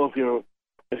also if you're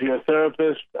a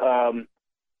therapist and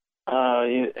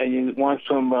you want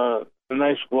some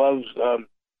nice gloves,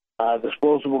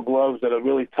 disposable gloves that are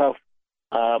really tough.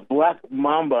 Black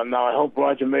Mamba. Now, I hope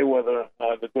Roger Mayweather,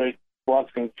 the great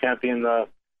boxing champion,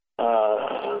 doesn't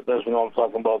know what I'm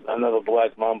talking about. Another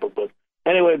Black Mamba, but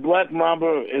anyway, Black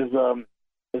Mamba is a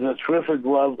terrific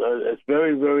glove. It's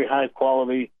very, very high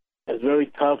quality. It's very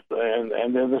tough,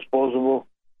 and they're disposable.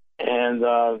 And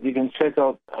you can check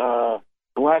out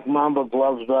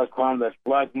blackmambagloves.com. That's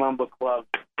Black Mamba Gloves.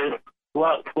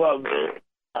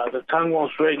 The tongue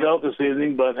won't straighten out this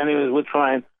evening, but anyways, we're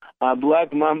trying.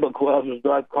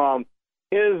 Blackmambagloves.com.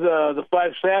 Here's the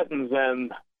Five Satins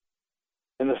and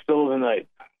In the Still of the Night.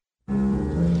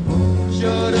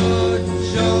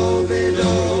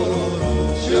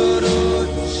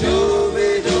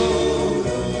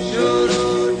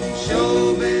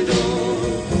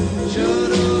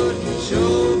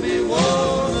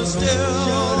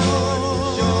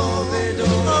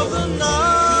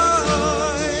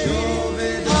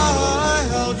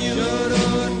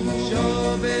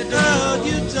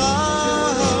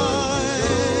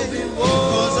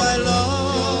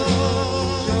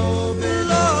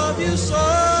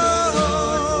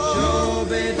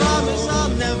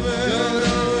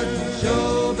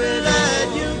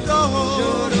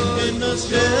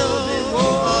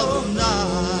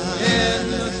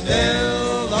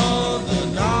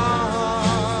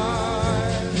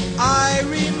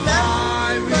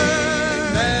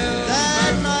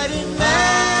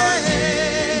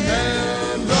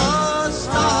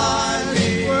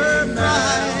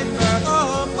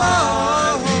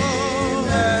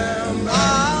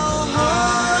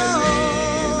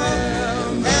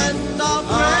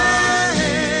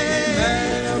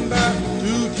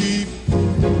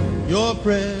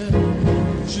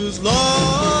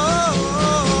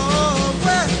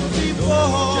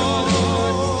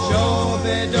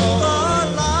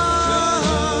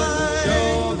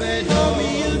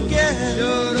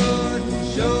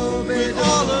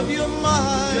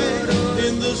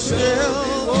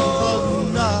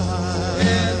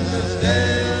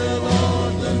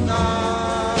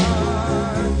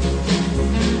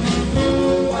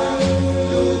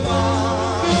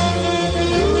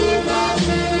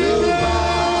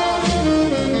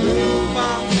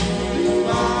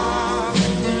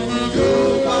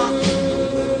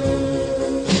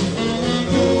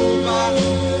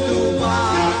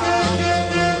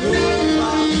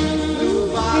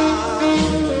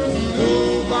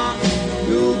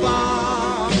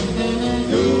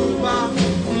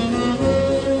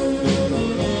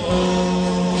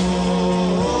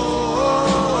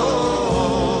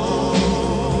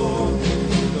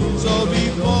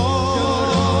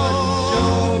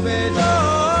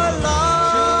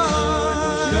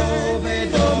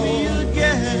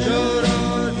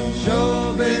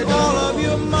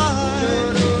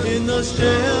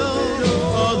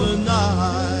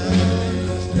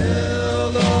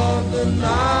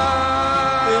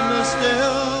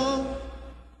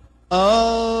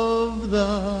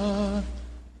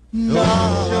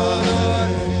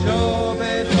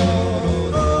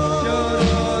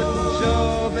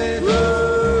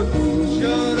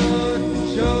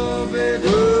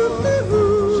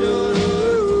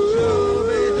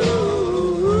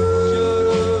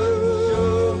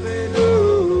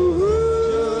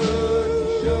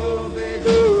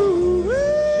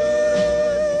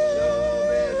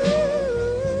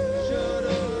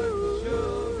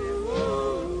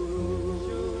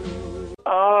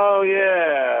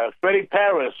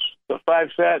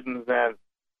 Satins and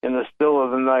In the Still of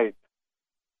the Night.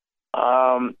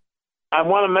 I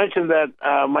want to mention that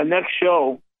my next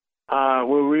show,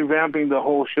 we're revamping the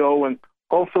whole show, and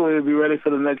hopefully it'll be ready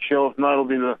for the next show. If not, it'll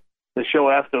be the show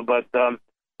after. But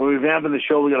we're revamping the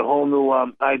show. We got a whole new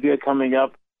idea coming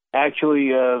up.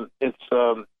 Actually, it's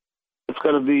going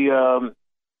to be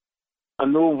a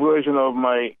new version of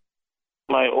my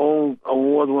old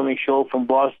award-winning show from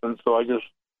Boston. So I just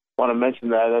want to mention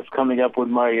that. That's coming up with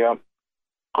my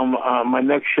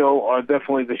next show, or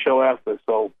definitely the show after.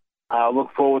 So I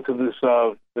look forward to this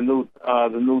the new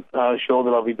show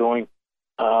that I'll be doing.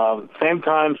 Same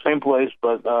time, same place,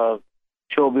 but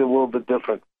show will be a little bit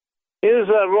different. Here's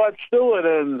Rod Stewart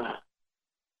and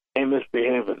Ain't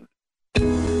Misbehavin'.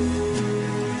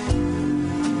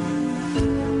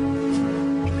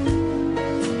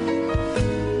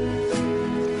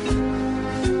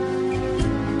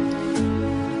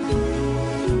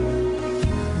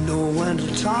 No one to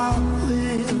talk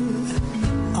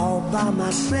with, all by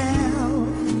myself.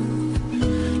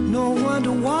 No one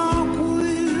to walk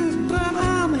with, but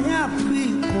I'm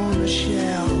happy on the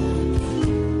shelf.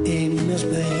 Ain't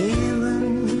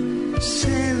misbehaving,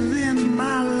 saving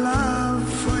my love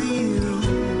for you.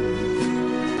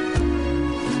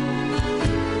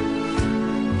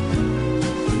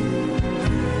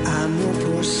 I know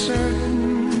for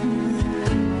certain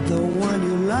the one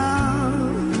you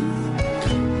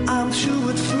love, I'm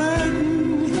sure it's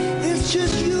flirting. It's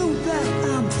just you that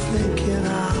I'm thinking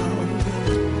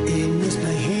of. Ain't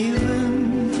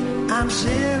misbehaving, I'm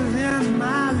saving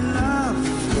my love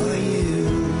for you.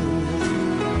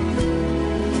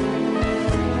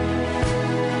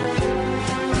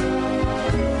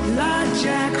 Like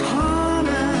Jack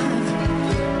Horner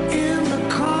in the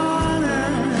corner,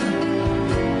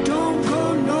 don't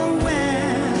go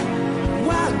nowhere.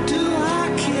 Why do I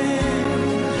care?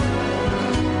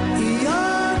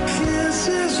 Your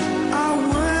kisses are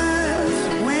worth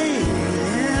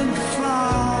waiting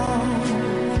for.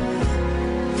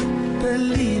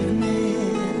 Believe me,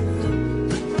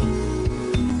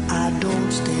 I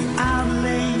don't stay out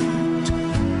late,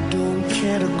 don't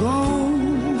care to go.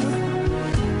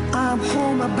 I'm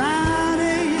home about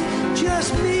 8,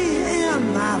 just me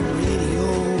and my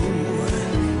radio.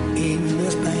 Ain't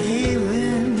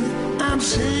misbehaving, I'm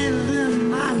saving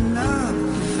my love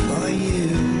for you.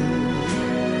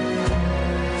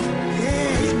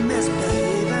 Ain't misbehaving.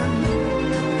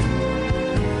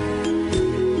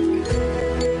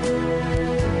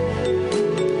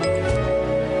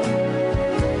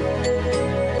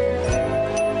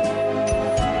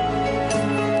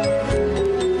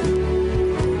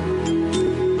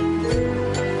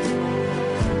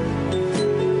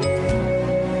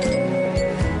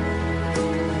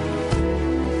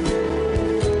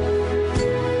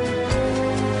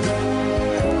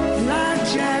 Like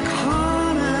Jack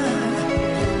Horner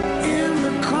in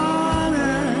the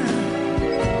corner,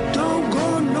 don't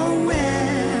go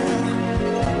nowhere.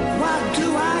 Why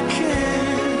do I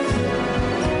care?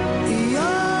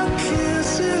 Your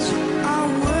kisses are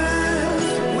worth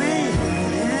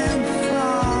waiting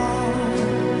for.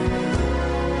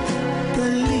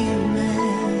 Believe me,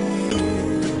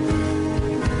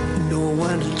 no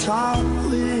one to talk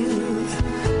with,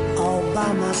 all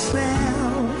by myself.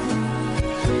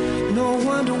 No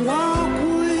one to walk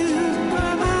with,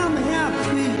 but I'm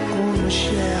happy on the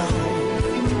shelf.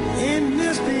 Ain't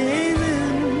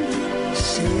misbehaving,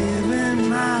 saving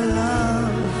my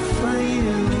love for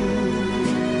you.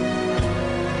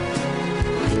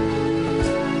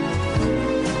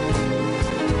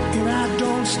 And I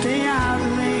don't stay out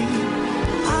late,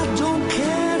 I don't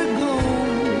care to go.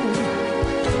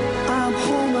 I'm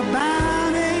home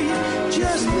about 8,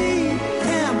 just me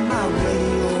and my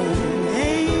radio.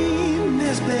 Ain't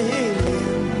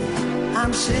misbehaving,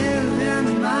 I'm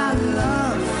saving my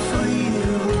love for you.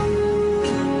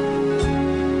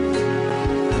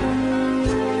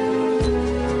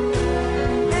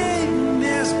 Ain't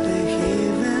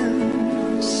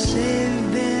misbehaving,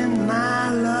 saving my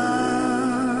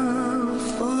love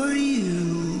for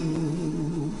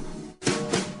you.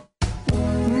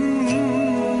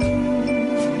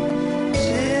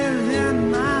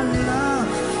 Saving my love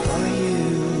for you.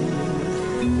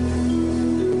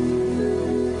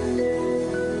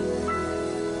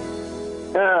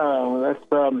 That's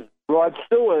Rod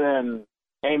Stewart and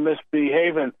Ain't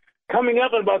Misbehaving. Coming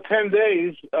up in about 10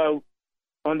 days,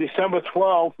 on December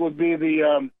 12th, would be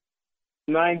the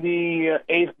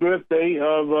 98th birthday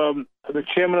of the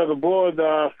chairman of the board,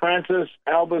 Francis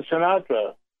Albert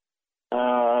Sinatra.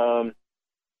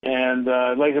 And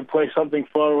I'd like to play something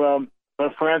for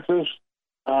Francis.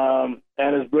 And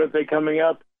his birthday coming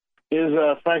up is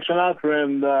Frank Sinatra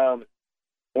and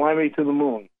Fly Me to the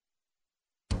Moon.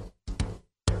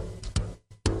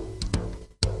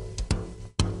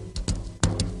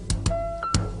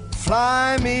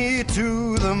 Fly me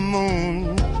to the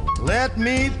moon, let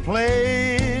me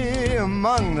play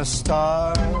among the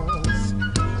stars.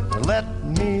 Let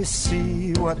me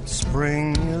see what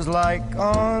spring is like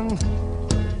on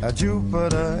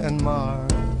Jupiter and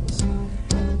Mars.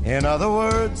 In other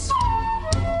words,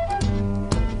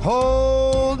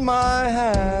 hold my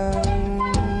hand.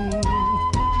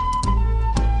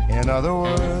 In other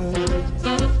words,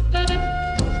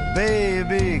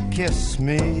 baby, kiss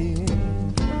me.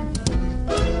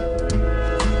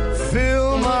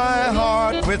 Fill my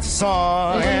heart with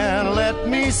song and let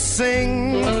me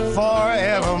sing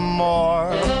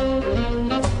forevermore.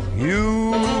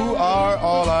 You are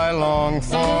all I long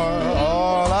for,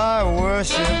 all I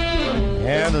worship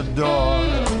and adore.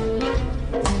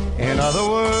 In other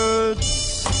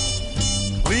words,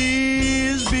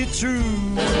 please be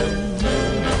true.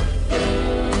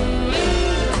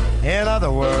 In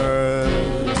other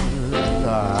words,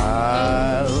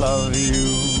 I love you.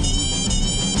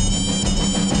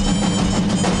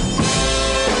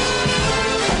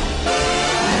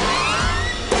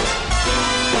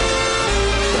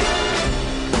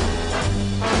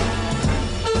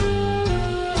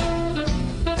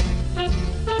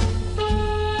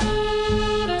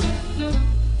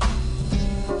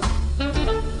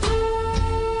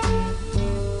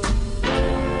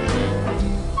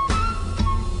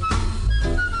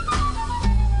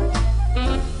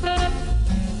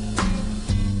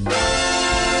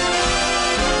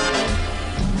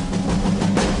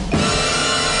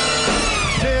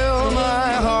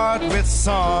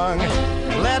 Song,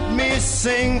 let me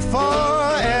sing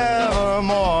forevermore.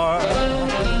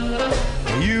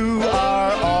 You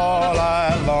are all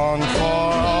I long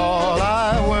for, all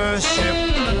I worship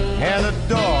and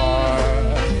adore.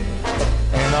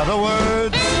 In other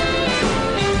words,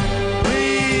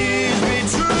 please be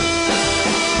true.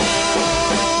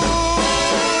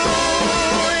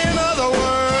 In other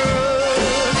words,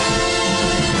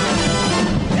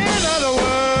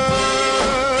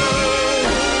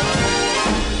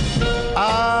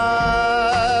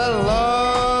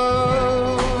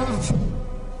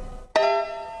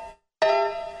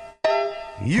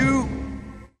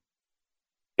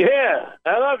 I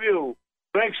love you.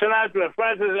 Frank Sinatra,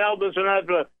 Francis Albert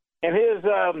Sinatra, and here's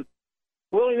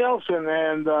Willie Nelson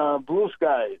and Blue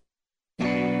Skies.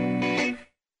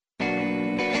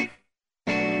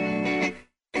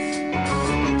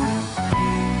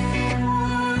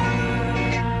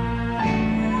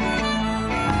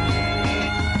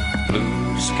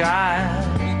 Blue skies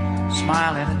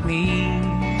smiling at me,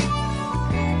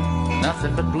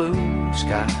 nothing but blue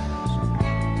skies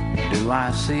do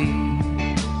I see.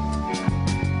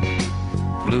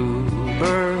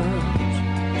 Bluebirds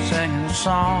singing a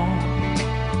song,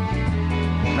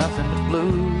 nothing but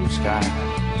blue skies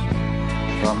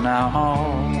from now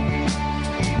on.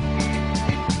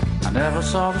 I never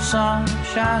saw the sun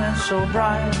shining so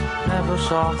bright, never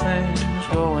saw things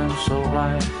going so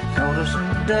right. Noticing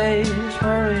the days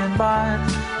hurrying by,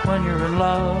 when you're in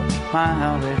love, my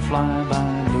how they fly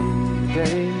by. Blue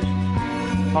days,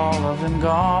 all of them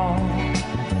gone,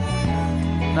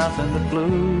 nothing but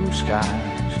blue skies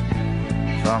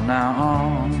from now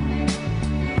on.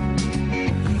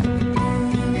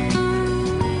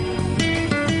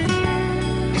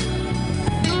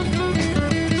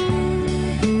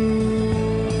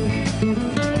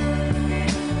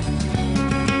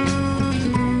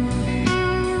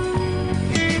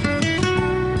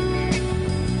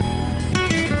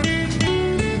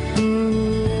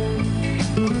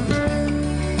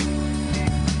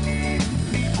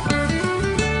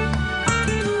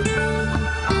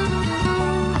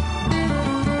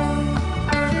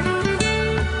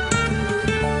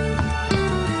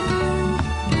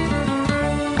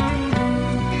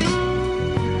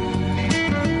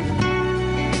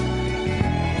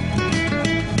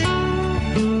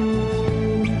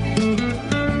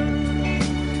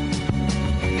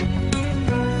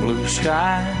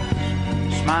 Skies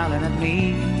smiling at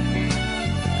me,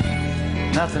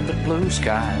 nothing but blue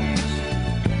skies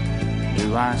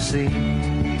do I see.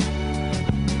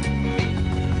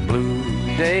 Blue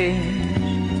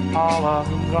days, all of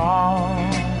them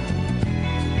gone,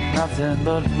 nothing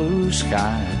but blue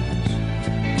skies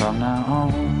from now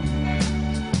on.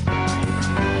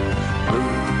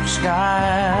 Blue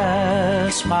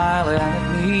skies smiling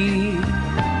at me,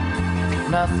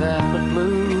 nothing but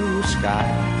blue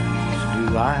skies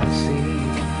I see.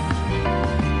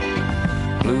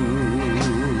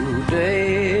 Blue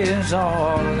days,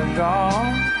 all of them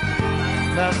gone,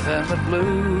 nothing but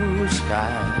blue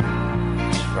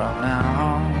skies from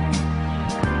now on.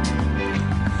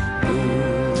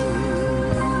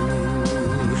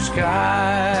 Blue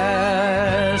skies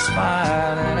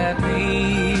smiling at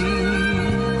me,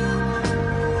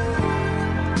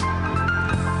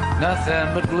 nothing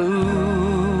but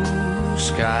blue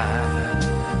skies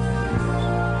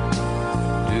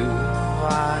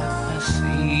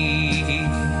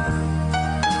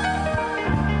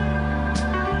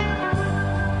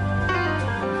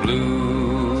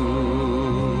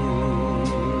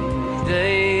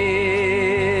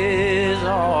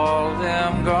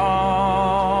I'm gone.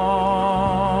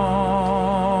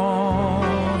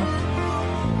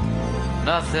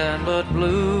 Nothing but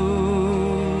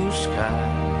blue skies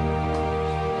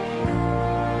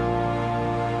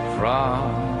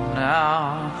from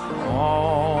now on.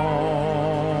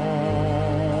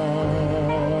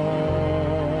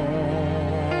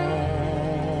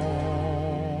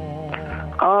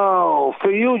 Oh,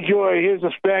 for you, Joy, here's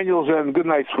the Spaniels and good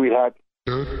night, sweetheart.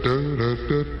 Good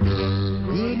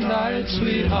night,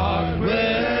 sweetheart.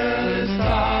 Well, it's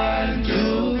time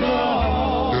to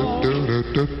go.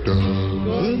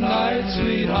 Good night,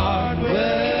 sweetheart.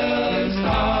 Well, it's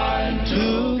time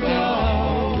to go.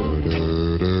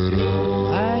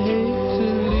 I hate to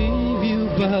leave you,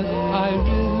 but I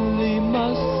really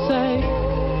must say,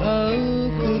 oh,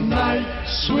 good night,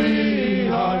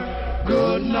 sweetheart.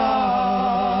 Good night.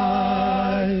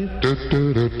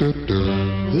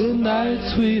 Good night,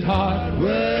 sweetheart.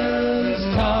 Well, it's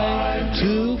time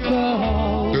to go.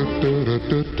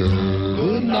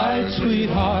 Good night,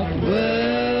 sweetheart.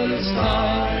 Well, it's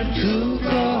time to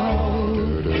go.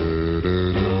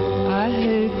 I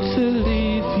hate to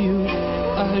leave you, I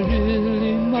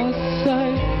really must say,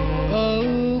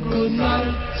 oh, good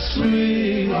night,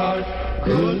 sweetheart.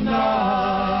 Good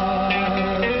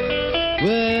night.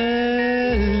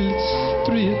 Well, it's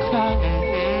 3 o'clock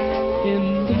in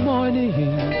the morning.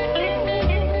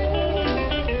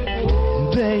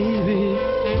 Baby,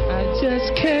 I just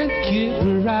can't get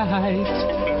right.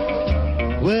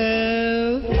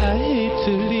 Well, I hate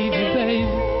to leave you,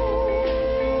 baby.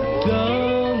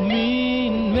 Don't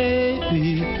mean maybe,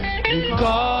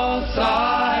 because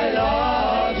I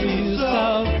love you so.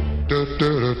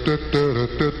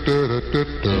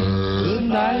 Good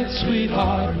night,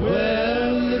 sweetheart.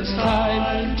 Well, it's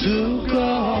time to go.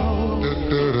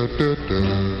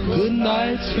 Good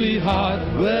night, sweetheart.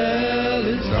 Well,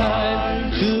 it's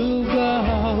time to go.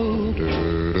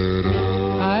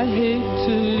 I hate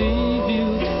to leave you,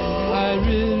 I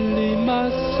really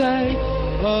must say,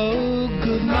 oh,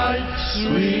 good night,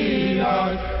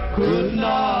 sweetheart. Good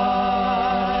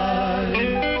night.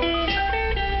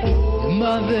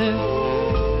 Mother,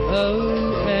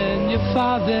 oh, and your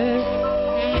father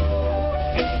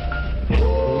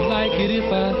like it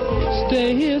if I stay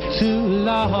here too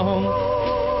long.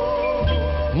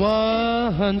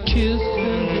 One kiss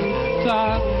and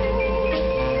goodbye,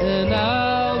 and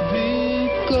I'll be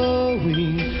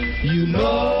going. You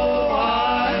know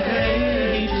I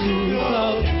hate to go.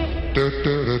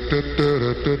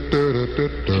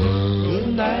 Good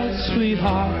night,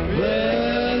 sweetheart.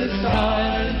 Well, it's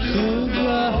time to go.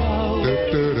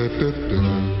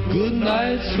 Good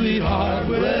night, sweetheart.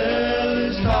 Well,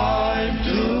 it's time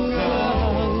to go.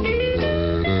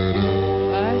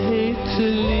 I hate to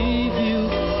leave you,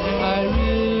 I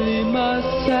really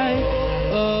must say,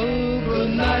 oh,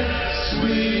 good night,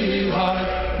 sweetheart.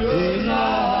 Good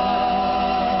night.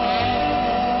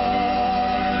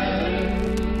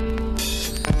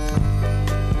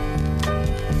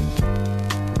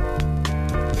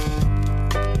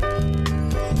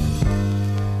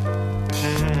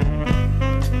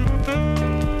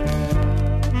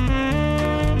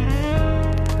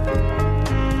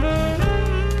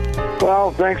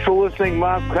 Well, thanks for listening.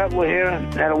 Mark Cutler here.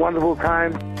 Had a wonderful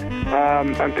time.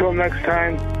 Until next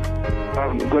time,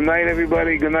 good night,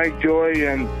 everybody. Good night, Joy,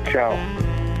 and ciao.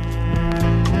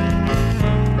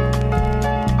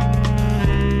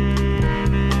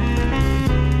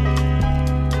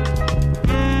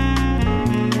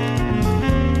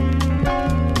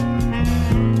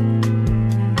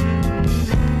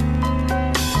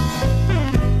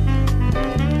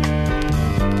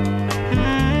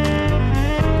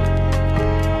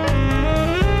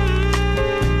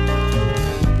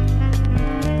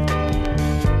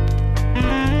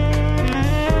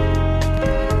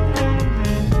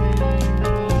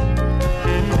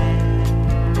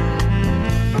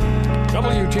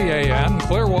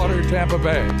 Clearwater, Tampa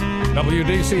Bay.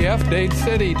 WDCF, Dade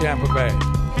City, Tampa Bay.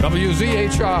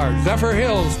 WZHR, Zephyr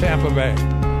Hills, Tampa Bay.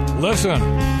 Listen.